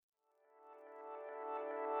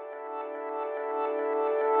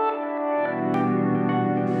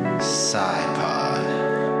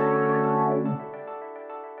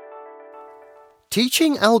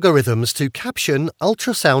Teaching algorithms to caption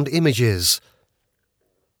ultrasound images.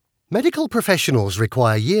 Medical professionals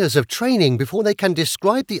require years of training before they can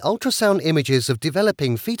describe the ultrasound images of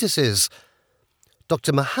developing fetuses.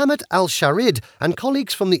 Dr. Mohammed Al-Sharid and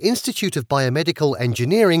colleagues from the Institute of Biomedical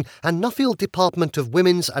Engineering and Nuffield Department of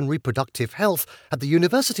Women's and Reproductive Health at the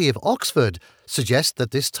University of Oxford suggest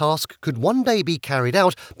that this task could one day be carried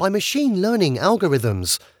out by machine learning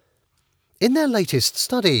algorithms. In their latest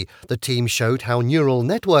study, the team showed how neural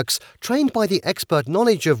networks, trained by the expert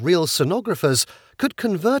knowledge of real sonographers, could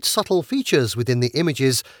convert subtle features within the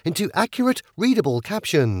images into accurate, readable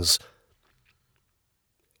captions.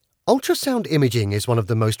 Ultrasound imaging is one of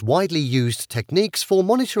the most widely used techniques for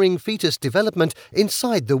monitoring fetus development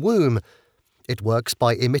inside the womb. It works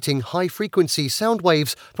by emitting high-frequency sound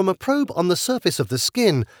waves from a probe on the surface of the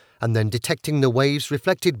skin, and then detecting the waves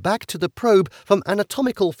reflected back to the probe from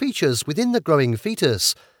anatomical features within the growing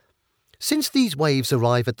fetus. Since these waves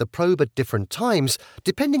arrive at the probe at different times,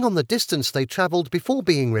 depending on the distance they travelled before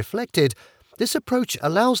being reflected, this approach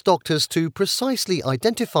allows doctors to precisely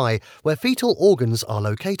identify where fetal organs are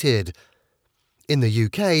located. In the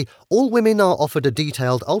UK, all women are offered a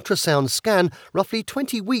detailed ultrasound scan roughly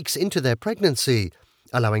 20 weeks into their pregnancy,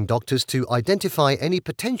 allowing doctors to identify any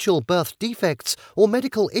potential birth defects or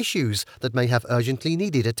medical issues that may have urgently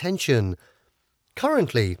needed attention.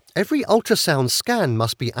 Currently, every ultrasound scan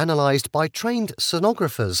must be analysed by trained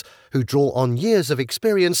sonographers who draw on years of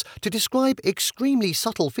experience to describe extremely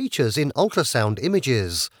subtle features in ultrasound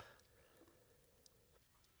images.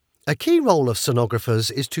 A key role of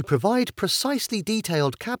sonographers is to provide precisely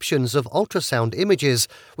detailed captions of ultrasound images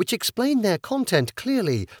which explain their content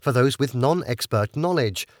clearly for those with non-expert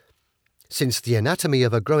knowledge. Since the anatomy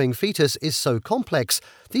of a growing fetus is so complex,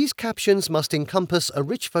 these captions must encompass a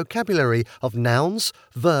rich vocabulary of nouns,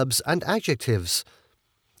 verbs, and adjectives.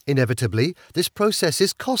 Inevitably, this process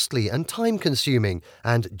is costly and time-consuming,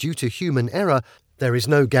 and due to human error, there is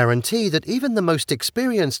no guarantee that even the most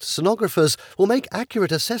experienced sonographers will make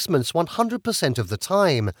accurate assessments 100% of the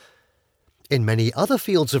time. In many other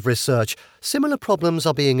fields of research, similar problems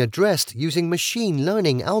are being addressed using machine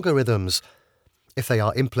learning algorithms. If they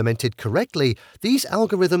are implemented correctly, these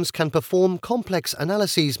algorithms can perform complex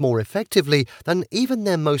analyses more effectively than even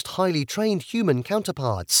their most highly trained human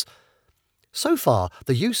counterparts. So far,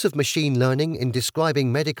 the use of machine learning in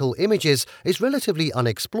describing medical images is relatively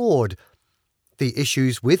unexplored. The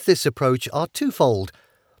issues with this approach are twofold.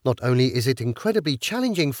 Not only is it incredibly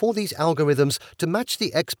challenging for these algorithms to match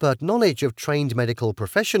the expert knowledge of trained medical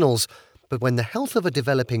professionals, but when the health of a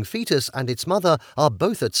developing fetus and its mother are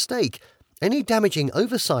both at stake, any damaging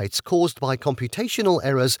oversights caused by computational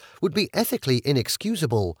errors would be ethically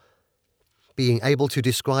inexcusable. Being able to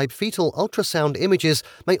describe fetal ultrasound images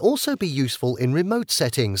may also be useful in remote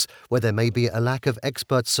settings, where there may be a lack of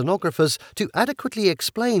expert sonographers to adequately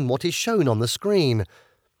explain what is shown on the screen.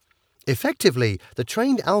 Effectively, the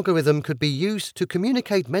trained algorithm could be used to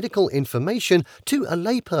communicate medical information to a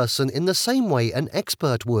layperson in the same way an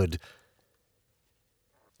expert would.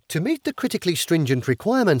 To meet the critically stringent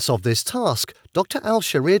requirements of this task, Dr.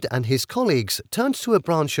 Al-Sharid and his colleagues turned to a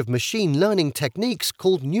branch of machine learning techniques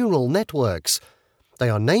called neural networks. They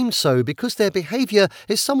are named so because their behavior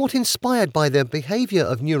is somewhat inspired by the behavior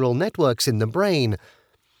of neural networks in the brain.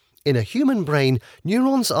 In a human brain,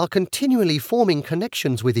 neurons are continually forming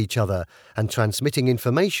connections with each other and transmitting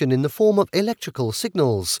information in the form of electrical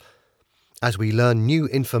signals. As we learn new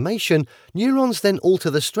information, neurons then alter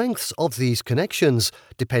the strengths of these connections,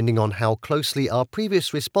 depending on how closely our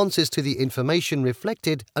previous responses to the information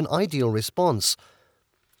reflected an ideal response.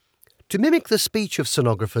 To mimic the speech of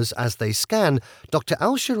sonographers as they scan, Dr.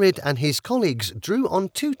 Al-Sharid and his colleagues drew on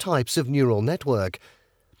two types of neural network.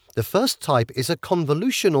 The first type is a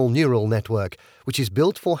convolutional neural network, which is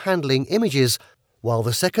built for handling images, while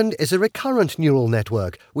the second is a recurrent neural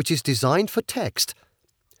network, which is designed for text.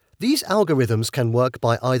 These algorithms can work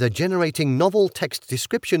by either generating novel text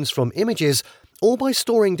descriptions from images or by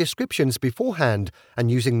storing descriptions beforehand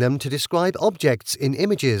and using them to describe objects in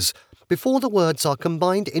images before the words are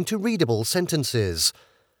combined into readable sentences.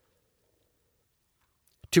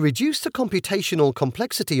 To reduce the computational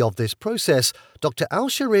complexity of this process, Dr.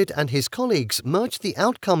 Al-Sharid and his colleagues merged the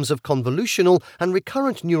outcomes of convolutional and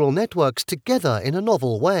recurrent neural networks together in a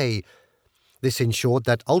novel way. This ensured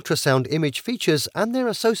that ultrasound image features and their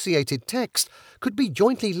associated text could be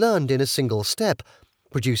jointly learned in a single step,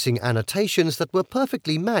 producing annotations that were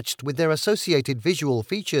perfectly matched with their associated visual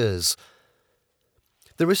features.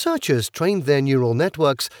 The researchers trained their neural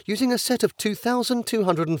networks using a set of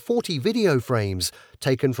 2,240 video frames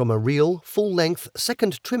taken from a real, full-length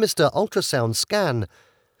second trimester ultrasound scan.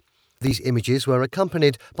 These images were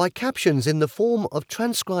accompanied by captions in the form of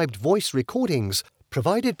transcribed voice recordings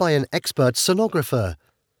provided by an expert sonographer.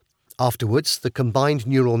 Afterwards, the combined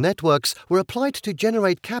neural networks were applied to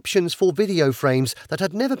generate captions for video frames that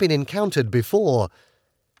had never been encountered before.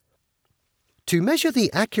 To measure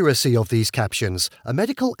the accuracy of these captions, a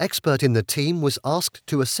medical expert in the team was asked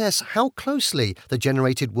to assess how closely the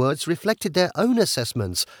generated words reflected their own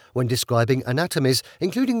assessments when describing anatomies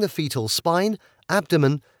including the fetal spine,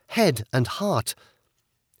 abdomen, head and heart.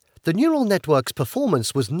 The neural network's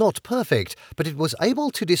performance was not perfect, but it was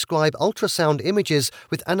able to describe ultrasound images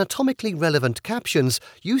with anatomically relevant captions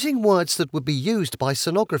using words that would be used by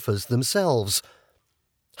sonographers themselves.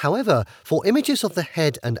 However, for images of the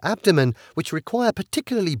head and abdomen, which require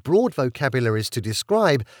particularly broad vocabularies to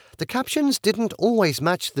describe, the captions didn't always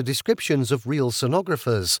match the descriptions of real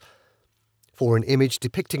sonographers. For an image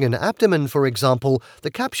depicting an abdomen, for example,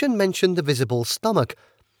 the caption mentioned the visible stomach.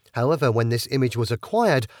 However, when this image was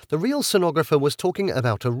acquired, the real sonographer was talking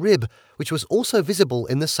about a rib, which was also visible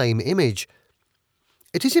in the same image.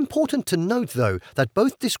 It is important to note, though, that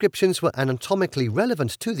both descriptions were anatomically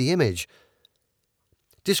relevant to the image.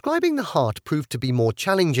 Describing the heart proved to be more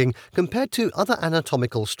challenging compared to other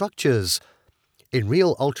anatomical structures. In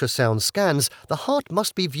real ultrasound scans, the heart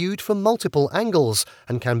must be viewed from multiple angles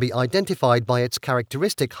and can be identified by its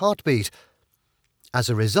characteristic heartbeat. As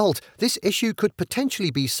a result, this issue could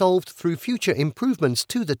potentially be solved through future improvements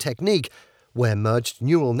to the technique, where merged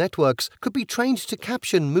neural networks could be trained to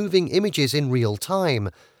caption moving images in real time.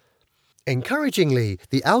 Encouragingly,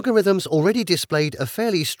 the algorithms already displayed a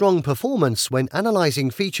fairly strong performance when analyzing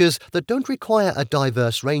features that don't require a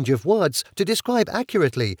diverse range of words to describe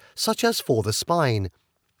accurately, such as for the spine.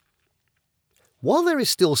 While there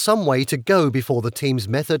is still some way to go before the team's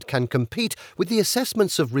method can compete with the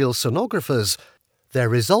assessments of real sonographers, their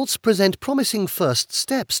results present promising first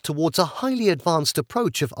steps towards a highly advanced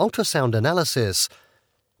approach of ultrasound analysis.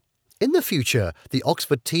 In the future, the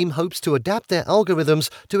Oxford team hopes to adapt their algorithms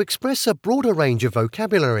to express a broader range of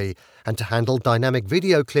vocabulary and to handle dynamic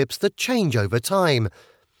video clips that change over time.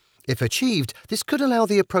 If achieved, this could allow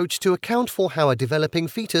the approach to account for how a developing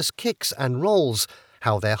fetus kicks and rolls,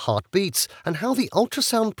 how their heart beats, and how the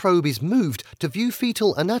ultrasound probe is moved to view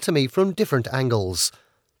fetal anatomy from different angles.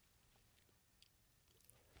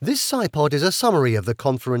 This SciPod is a summary of the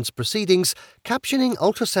conference proceedings, captioning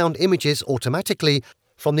ultrasound images automatically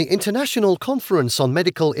from the International Conference on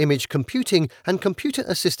Medical Image Computing and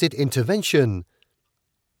Computer-Assisted Intervention.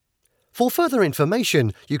 For further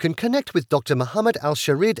information, you can connect with Dr. Mohammed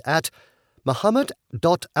Al-Sharid at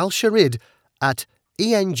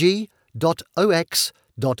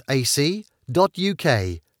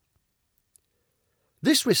mohammed.alsharid@eng.ox.ac.uk.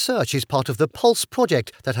 This research is part of the PULSE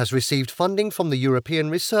project that has received funding from the European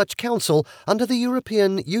Research Council under the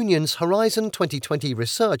European Union's Horizon 2020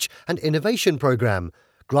 Research and Innovation Programme,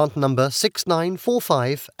 grant number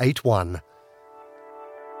 694581.